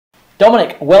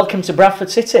Dominic, welcome to Bradford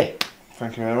City.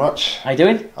 Thank you very much. How you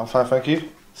doing? I'm fine, thank you.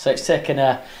 So it's taken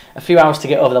a few hours to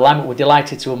get over the line, but we're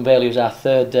delighted to unveil you as our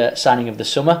third signing of the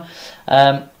summer.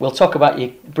 We'll talk about your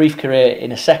brief career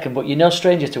in a second, but you're no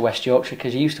stranger to West Yorkshire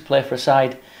because you used to play for a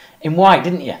side in white,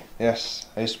 didn't you? Yes,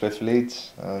 I used to play for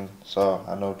Leeds, and so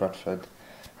I know Bradford.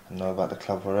 I know about the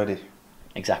club already.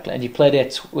 Exactly, and you played here.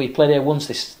 You played here once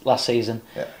this last season.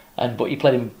 Yeah. But you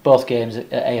played in both games at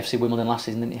AFC Wimbledon last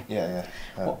season, didn't you? Yeah.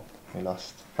 We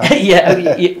lost.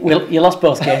 Yeah, you lost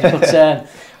both games, but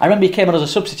I remember you came on as a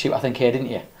substitute, I think, here, didn't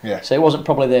you? Yeah. So it wasn't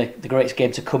probably the greatest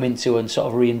game to come into and sort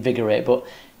of reinvigorate, but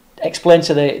explain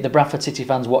to the Bradford City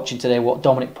fans watching today what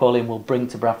Dominic Poleon will bring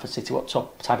to Bradford City. What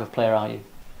type of player are you?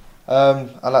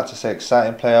 I like to say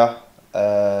exciting player,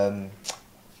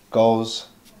 goals,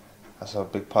 that's a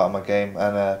big part of my game,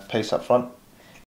 and pace up front.